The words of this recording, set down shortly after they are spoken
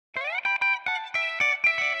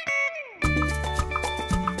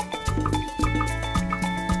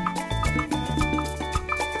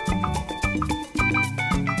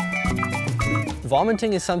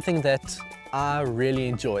Varminting is something that I really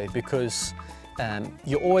enjoy because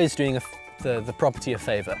you're always doing the property a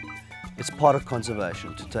favour. It's part of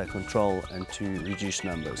conservation to take control and to reduce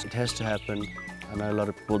numbers. It has to happen. I know a lot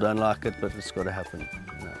of people don't like it, but it's got to happen.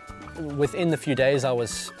 You know. Within the few days I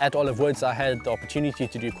was at Olivewoods, I had the opportunity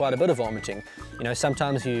to do quite a bit of varminting. You know,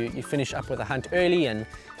 sometimes you finish up with a hunt early and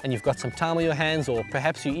you've got some time on your hands, or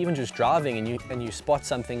perhaps you're even just driving and you spot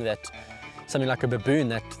something like a baboon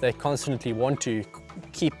that they constantly want to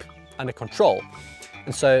keep under control.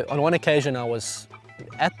 And so on one occasion I was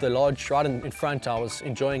at the lodge right in front. I was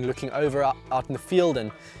enjoying looking over out in the field,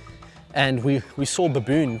 and we saw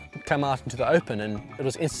baboon come out into the open, and it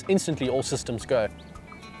was instantly all systems go.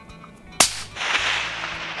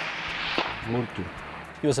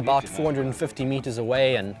 He was about 450 meters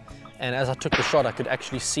away, and as I took the shot I could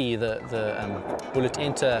actually see the bullet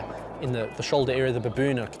enter in the shoulder area of the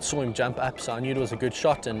baboon. I saw him jump up, so I knew it was a good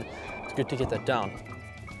shot, and it's good to get that down.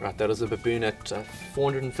 Right, that was a baboon at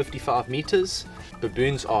 455 meters.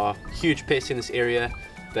 Baboons are huge pests in this area.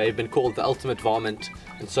 They've been called the ultimate varmint,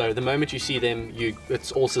 and so the moment you see them,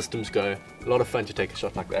 it's all systems go. A lot of fun to take a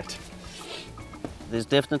shot like that. There's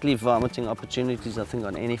definitely varminting opportunities, I think,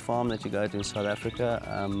 on any farm that you go to in South Africa,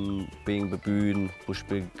 being baboon, bush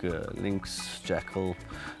pig, lynx, jackal,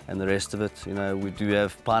 and the rest of it. You know, we do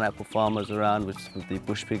have pineapple farmers around with the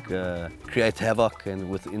bush pig create havoc, and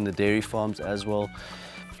within the dairy farms as well.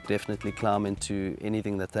 Definitely climb into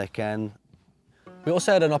anything that they can. We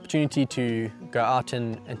also had an opportunity to go out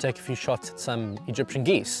and take a few shots at some Egyptian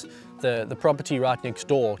geese. The property right next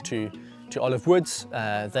door to Olivewoods,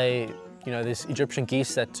 there's Egyptian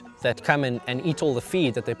geese that come and eat all the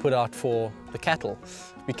feed that they put out for the cattle.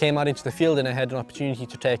 We came out into the field and I had an opportunity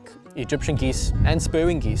to take Egyptian geese and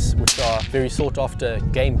spurwing geese, which are very sought after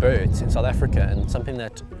game birds in South Africa, and something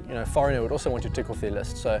that a foreigner would also want to tick off their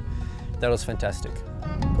list. So that was fantastic.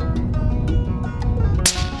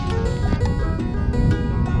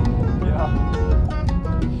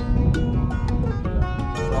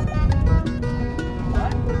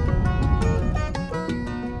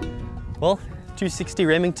 Well, 260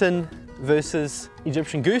 Remington versus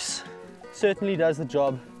Egyptian goose certainly does the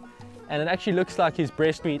job, and it actually looks like his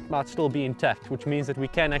breast meat might still be intact, which means that we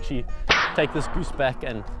can actually take this goose back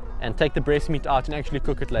and take the breast meat out and actually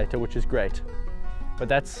cook it later, which is great. But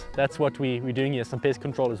that's what we're doing here, some pest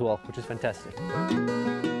control as well, which is fantastic.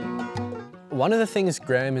 One of the things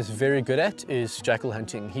Graham is very good at is jackal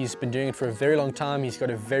hunting. He's been doing it for a very long time. He's got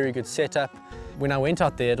a very good setup. When I went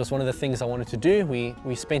out there, it was one of the things I wanted to do.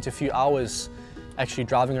 We spent a few hours actually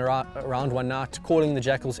driving around one night, calling the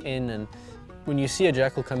jackals in, and when you see a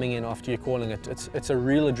jackal coming in after you're calling it, it's a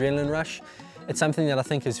real adrenaline rush. It's something that I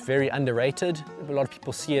think is very underrated. A lot of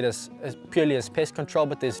people see it as purely as pest control,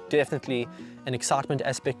 but there's definitely an excitement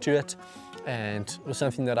aspect to it, and it was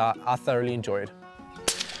something that I thoroughly enjoyed.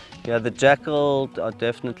 Yeah, the jackal are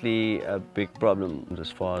definitely a big problem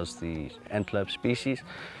as far as the antelope species.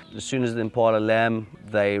 As soon as the impala lamb,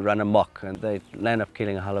 they run amok and they end up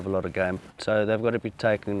killing a hell of a lot of game. So they've got to be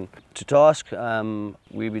taken to task.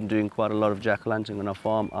 We've been doing quite a lot of jackal hunting on our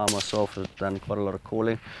farm. I myself have done quite a lot of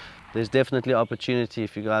calling. There's definitely opportunity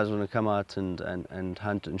if you guys want to come out and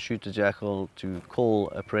hunt and shoot a jackal. To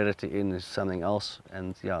call a predator in is something else,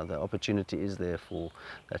 and yeah, the opportunity is there for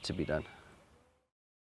that to be done.